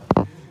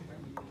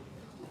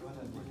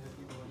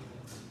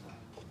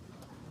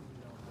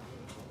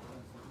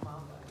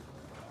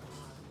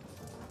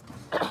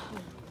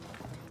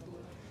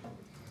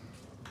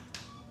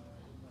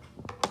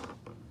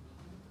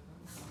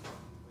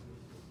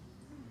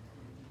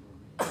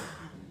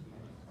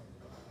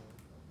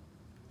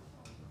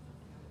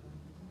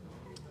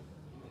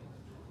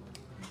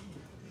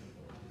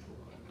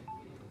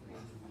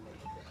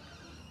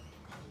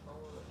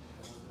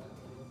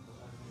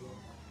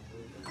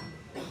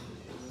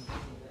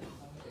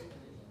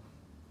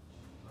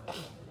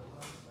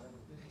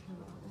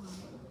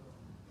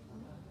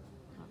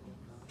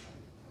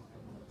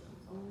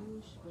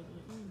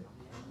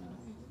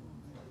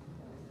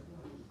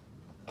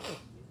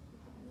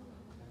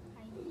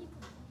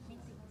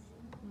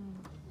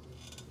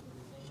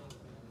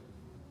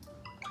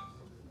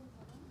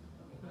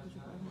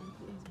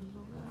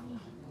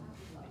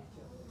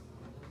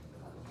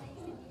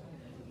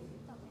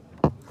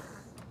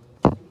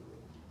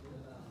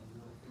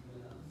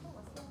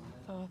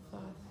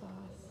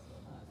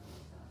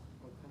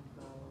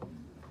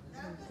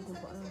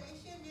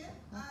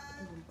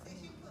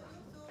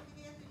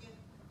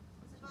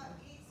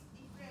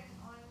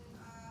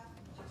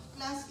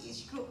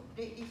 Each group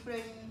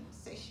different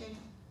section.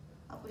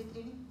 Apa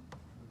dia ni?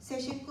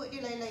 Session code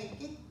dia lain-lain,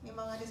 okay?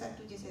 Memang ada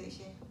satu je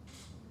session.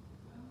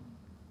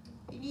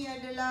 Ini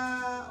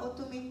adalah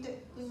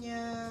automated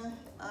punya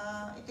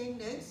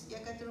attendance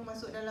yang akan terus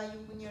masuk dalam you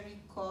punya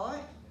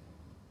record,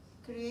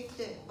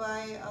 created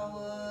by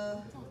our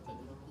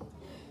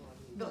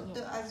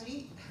Dr.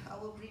 Azri,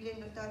 our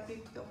brilliant Dr. Azri,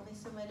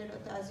 Professor Madam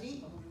Dr.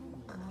 Azri.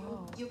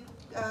 You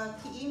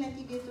key in,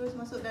 nanti dia terus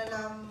masuk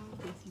dalam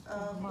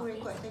full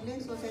record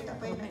attendance, so saya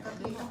tak payah nak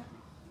calculate lah.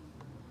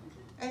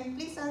 And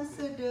please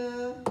answer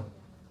the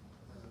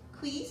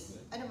quiz,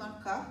 ada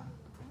markah.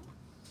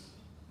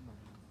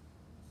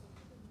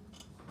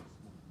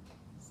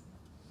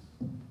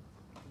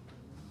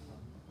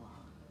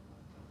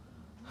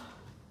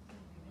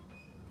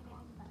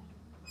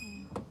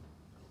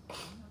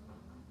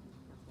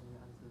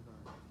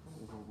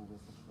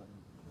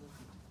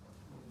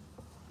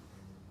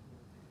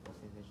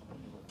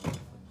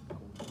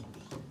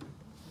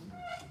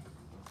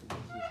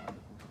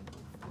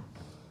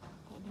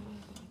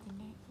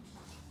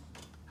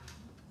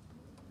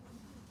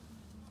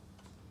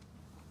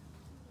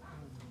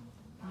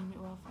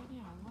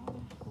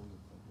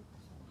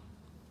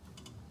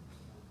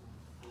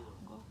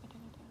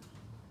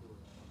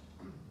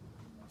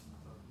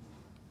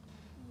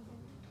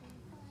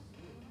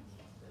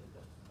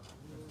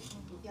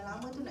 Yang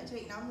lama tu nak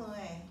cari nama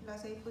lah,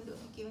 saya pun duk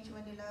fikir macam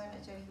mana lah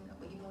nak cari, nak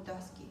bagi mudah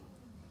sikit.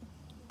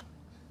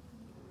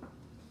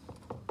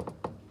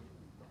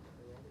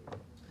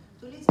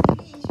 Tulis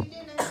sendiri isu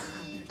dia,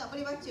 nanti tak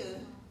boleh baca.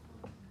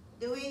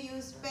 The way you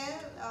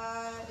spell,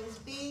 the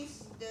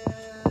space,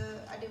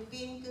 ada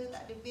vein ke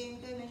tak ada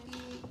vein ke,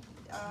 nanti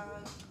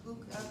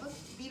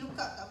VLOOKUP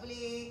tak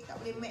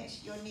boleh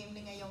match your name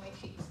dengan your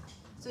matrix.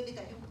 So dia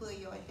tak jumpa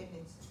your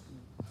attendance.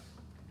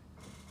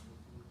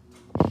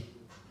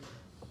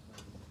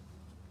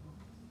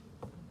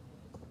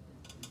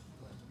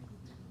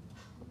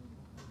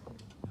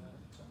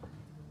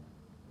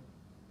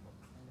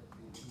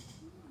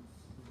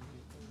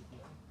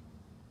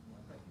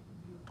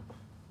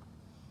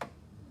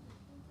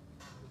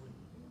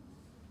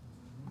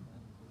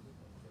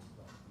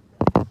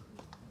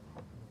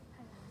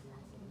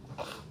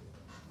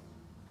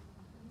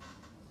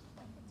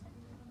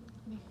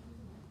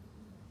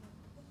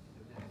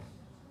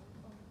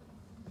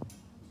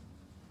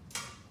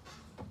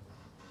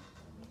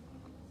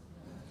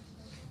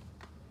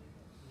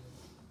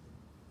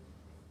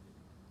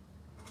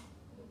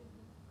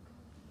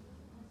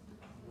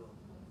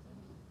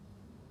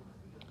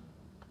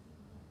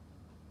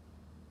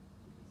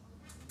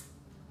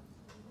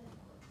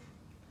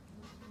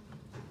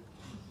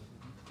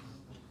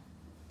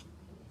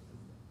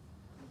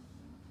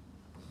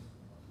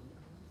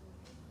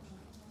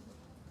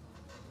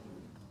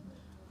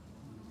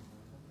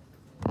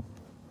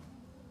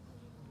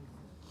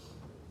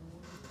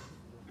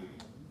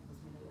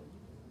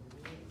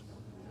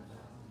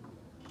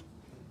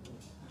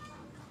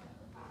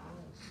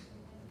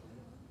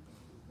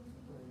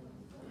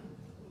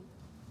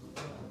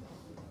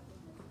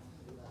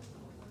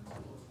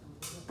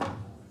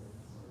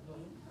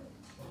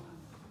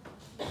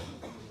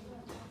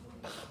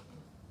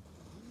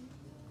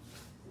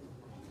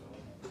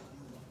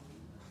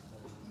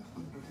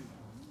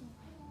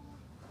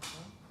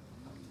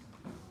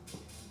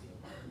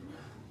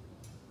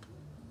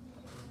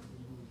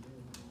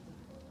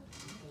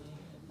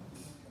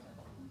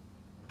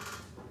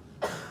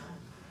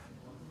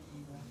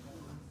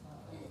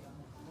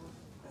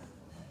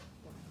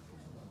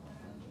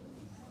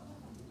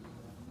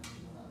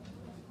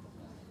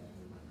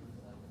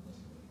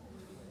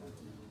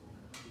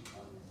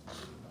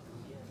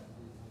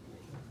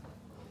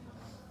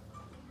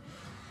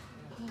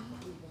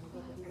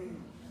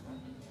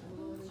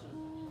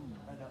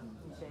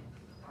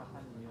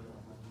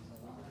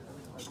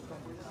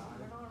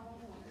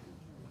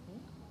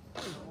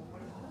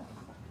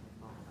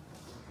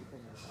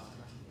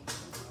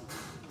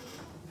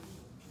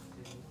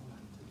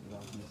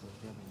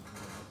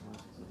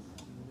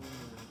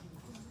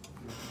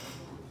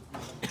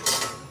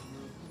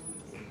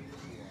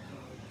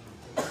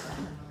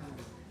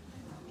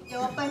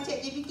 Jawapan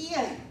ChatGPT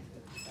kan?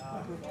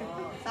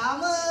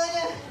 Sama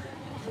je.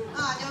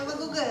 Jawapan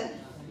Google.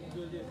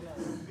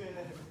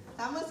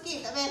 Sama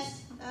sikit, tak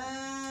best.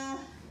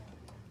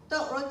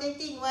 Top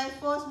rotating while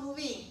force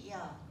moving.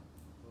 Ya,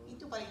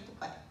 itu paling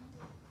tepat.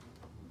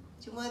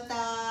 Cuma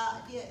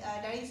tak dia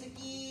dari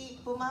segi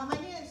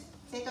pemahamannya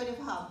saya tahu dia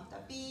faham,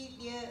 tapi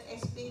dia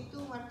explain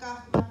tu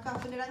markah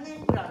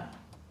penerangan kurang.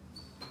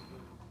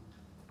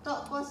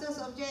 Top forces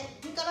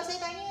object. Ni kalau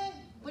saya tanya,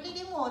 boleh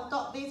demo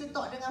top beza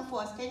top dengan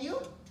force. Can you?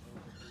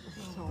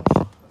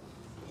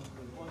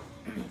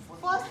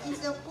 Force is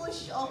a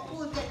push or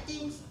pull that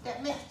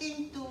makes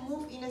things to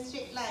move in a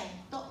straight line.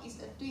 Top is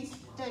a twist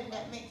turn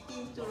that makes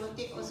things to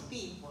rotate or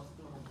spin.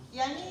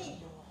 Yang ni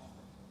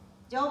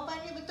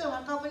jawapan dia betul,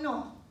 markah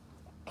penuh.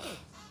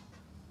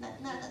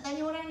 Nak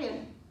tanya orang dia?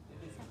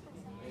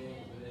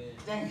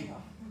 Jangan.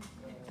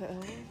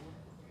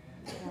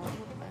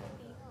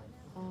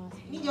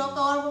 Ini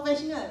jawapan orang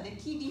profesional. The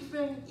key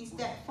difference is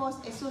that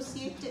force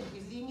associated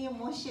with linear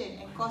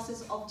motion and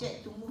causes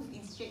object to move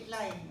in straight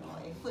line.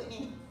 Effort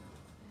ni.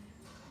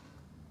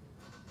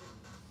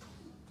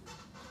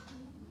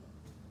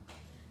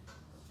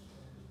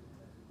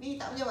 Ni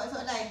tak menjawab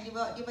soalan.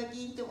 Dia bagi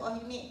in term of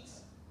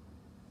units.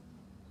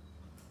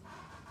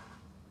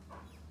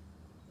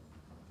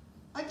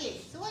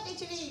 Okay, so what's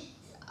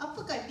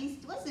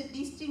the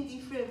distinct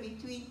difference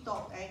between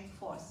torque and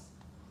force?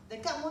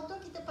 Dekat motor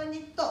kita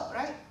panggil torque,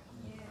 right?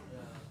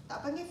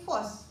 Tak panggil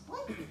force.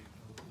 What?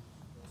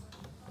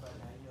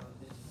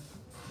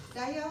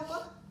 Daya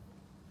apa?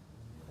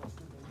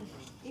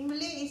 In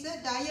Malay is a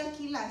daya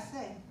kilas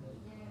kan?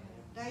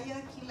 Daya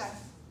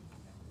kilas.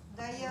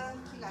 Daya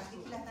kilas.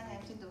 Dia kilas tangan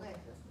macam tu kan?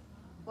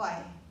 Why?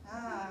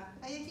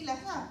 Daya kilas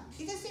lah.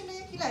 Kita same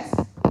daya kilas.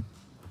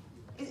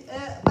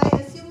 By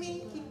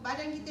assuming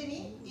badan kita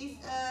ni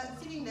is a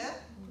cylinder,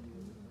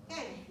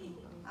 kan?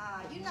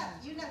 You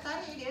nak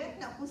tarik dia,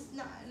 nak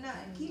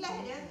kilas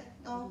dia,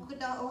 orang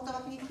tahu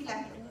apa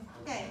kilas,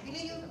 kan? Bila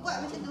you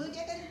buat macam tu,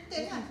 dia akan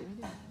turn lah.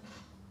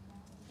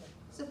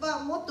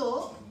 Sebab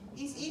motor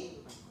is in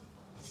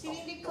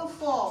cylindrical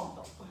form,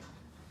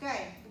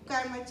 kan?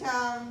 Bukan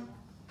macam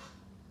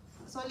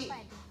solid.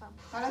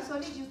 Kalau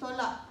solid you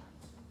tolak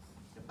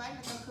depan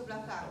atau ke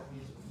belakang,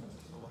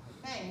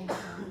 kan?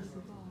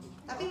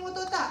 Tapi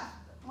motor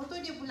tak.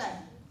 Motor dia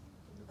bulat.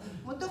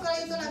 Motor kalau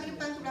you tolak ke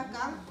depan ke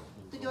belakang,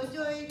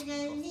 terjojoi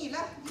dengan ni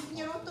lah dia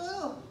punya rotor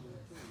tu.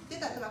 Dia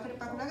tak tolak ke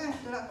depan ke belakang,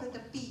 tolak ke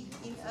tepi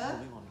in a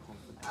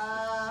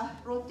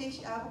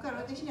rotation, bukan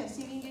rotational,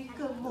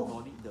 cylindrical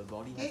move.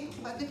 Okay,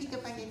 sebab tu kita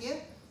panggil dia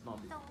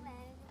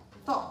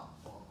torque.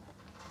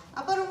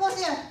 Apa rumus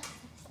dia?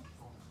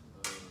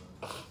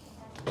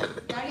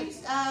 Dari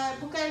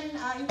bukan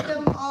in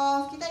term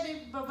of, kita ada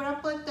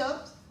beberapa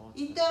terms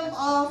in term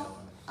of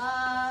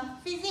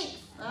fizik.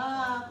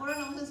 Korang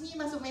nak masuk sini,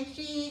 masuk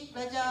matrik,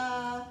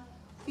 belajar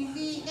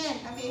fizik kan,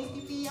 ambil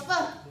STP apa?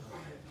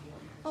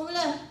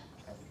 Formula.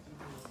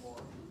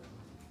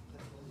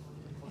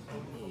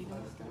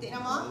 Ketik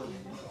nama.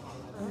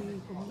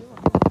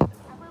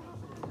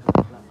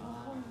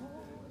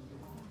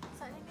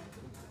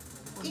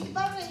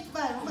 Iqbal,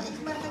 Muhammad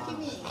Iqbal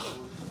Hakimi.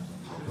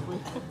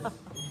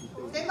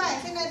 Standby,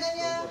 saya nak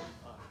tanya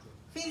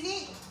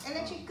fizik,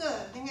 electrical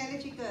dengan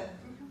electrical.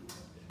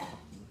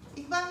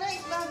 Iqbal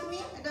Hakimi,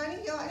 ada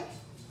ni, jawab ni.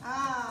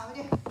 Apa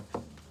dia?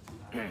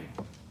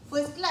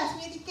 First class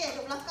punya tiket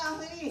duduk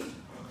belakang tadi.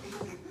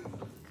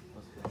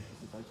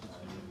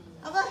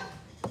 Apa?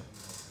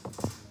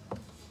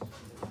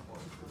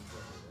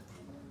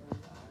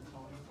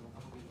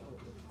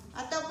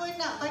 Ataupun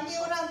nak panggil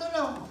orang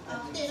tolong.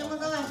 Ketik nama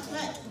kawan,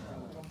 right?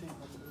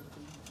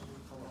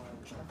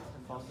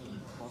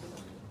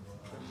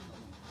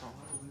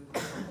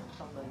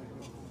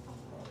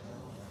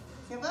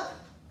 Siapa?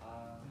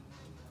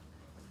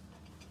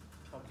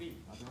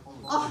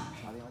 Oh,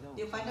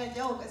 dia pandang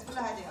jauh kat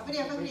sebelah aja. Apa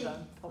dia? Fahri?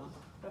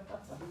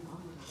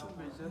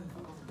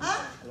 Ha?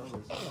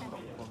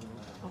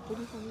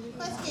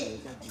 Cepat sikit.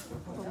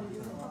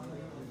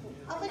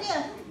 Apa dia?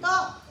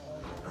 Tok.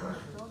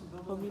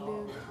 Formula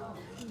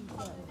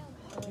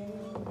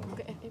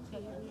bukan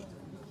FMA.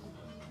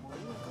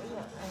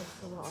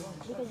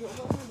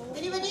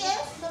 Anybody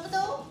else? Siapa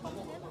tahu?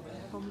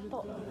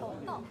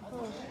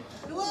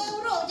 Dua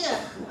huruf je.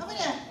 Apa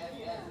dia?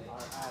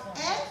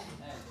 F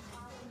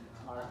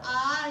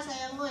R,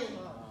 sayang boy.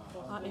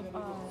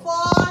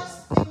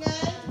 Force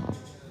dengan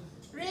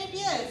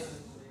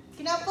radius.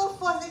 Kenapa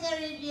force dengan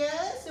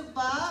radius?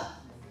 Sebab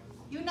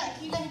you nak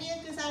kilas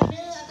dia ke sana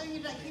atau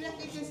you nak kilas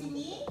dia ke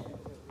sini,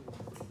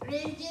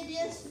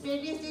 radius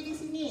dia di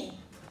sini.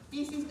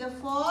 This is the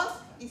force,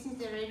 this is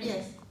the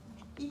radius.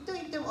 Itu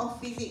in term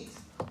of physics.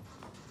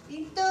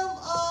 In term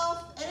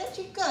of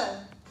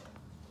electrical,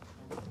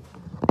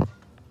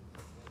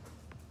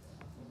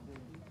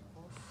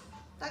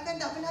 takkan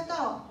tak pernah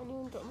tahu. Ini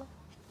untuk apa?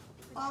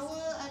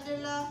 Power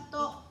adalah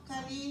torque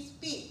kali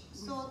speed.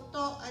 So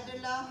torque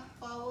adalah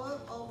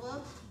power over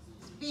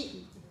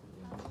speed.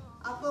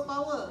 Apa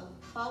power?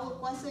 Power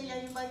kuasa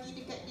yang you bagi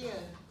dekat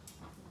dia.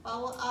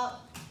 Power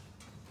out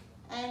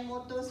and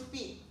motor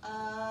speed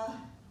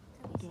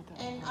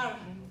NR.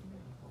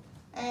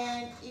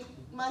 And it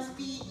must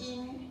be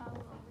in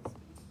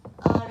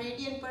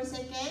radian per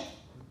second.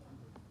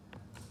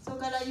 So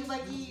kalau you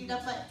bagi, you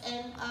dapat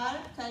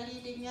NR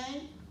kali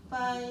dengan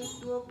pi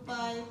 2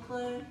 pi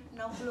per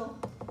 60.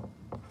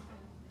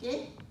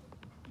 Okay,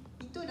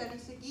 itu dari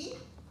segi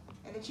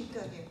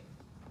electrical dia.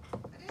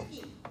 Ada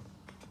lagi?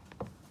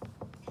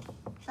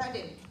 Tak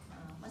ada.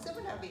 Masa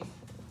pun dah habis.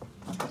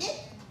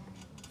 Okay,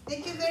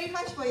 thank you very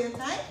much for your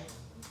time.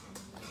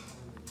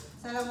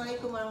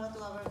 Assalamualaikum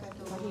warahmatullahi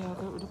wabarakatuh. Ya,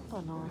 ke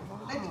depan lah.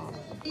 Nanti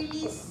saya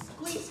release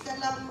quiz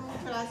dalam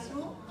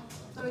classroom.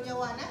 Tolong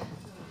jawab.